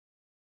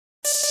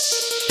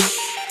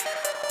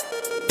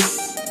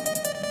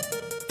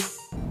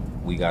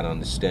we gotta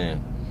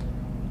understand,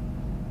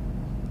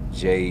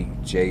 Jay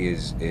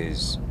is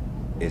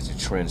a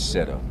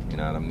trendsetter. You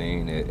know what I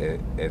mean?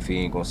 If he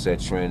ain't gonna set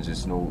trends,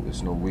 it's no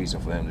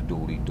reason for him to do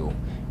what he do.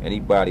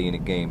 Anybody in the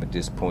game at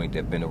this point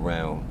that been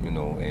around, and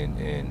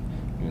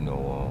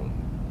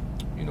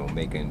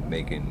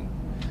making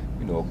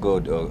a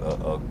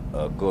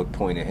good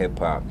point in hip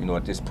hop.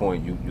 At this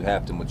point, you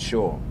have to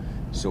mature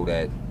so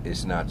that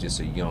it's not just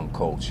a young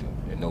culture.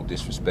 And no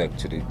disrespect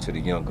to the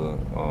younger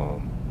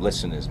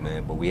listeners,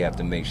 man, but we have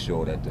to make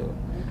sure that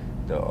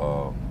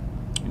the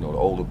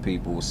older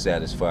people are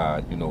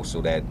satisfied,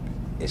 so that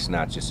it's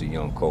not just a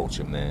young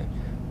culture, man.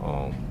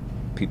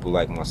 People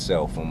like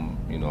myself, I'm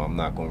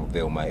not gonna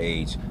reveal my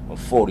age. I'm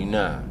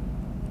 49.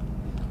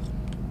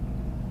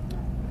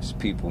 It's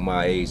people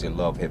my age that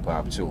love hip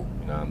hop too.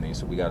 You know what I mean?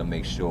 So we gotta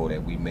make sure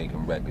that we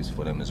making records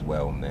for them as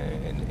well,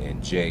 man.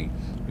 And Jay,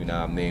 you know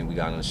what I mean? We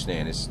gotta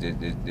understand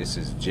this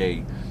is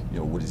Jay,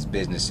 with his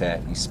business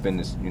hat. He spin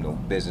his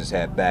business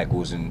hat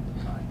backwards and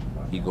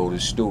he go to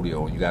the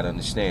studio. And you gotta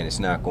understand, it's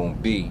not gonna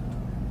be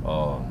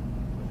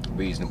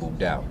reasonable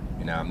doubt.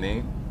 You know what I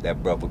mean?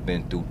 That brother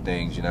been through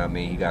things. You know what I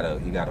mean? He got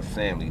a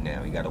family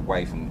now. He got a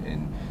wife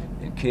and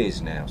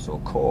kids now. So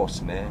of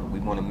course, man, we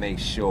want to make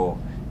sure,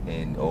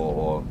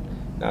 or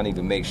not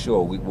even make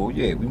sure. We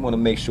want to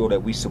make sure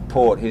that we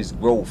support his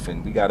growth,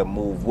 and we got to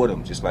move with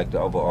him, just like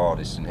the other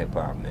artists in hip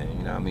hop, man.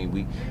 You know what I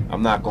mean?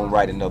 I'm not gonna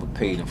write another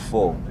Paid in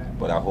Full,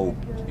 but I hope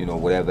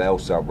whatever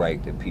else I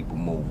write that people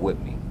move with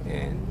me,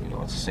 and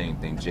it's the same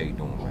thing Jay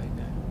doing right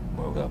now.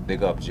 Well,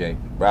 big up Jay,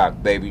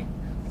 rock baby.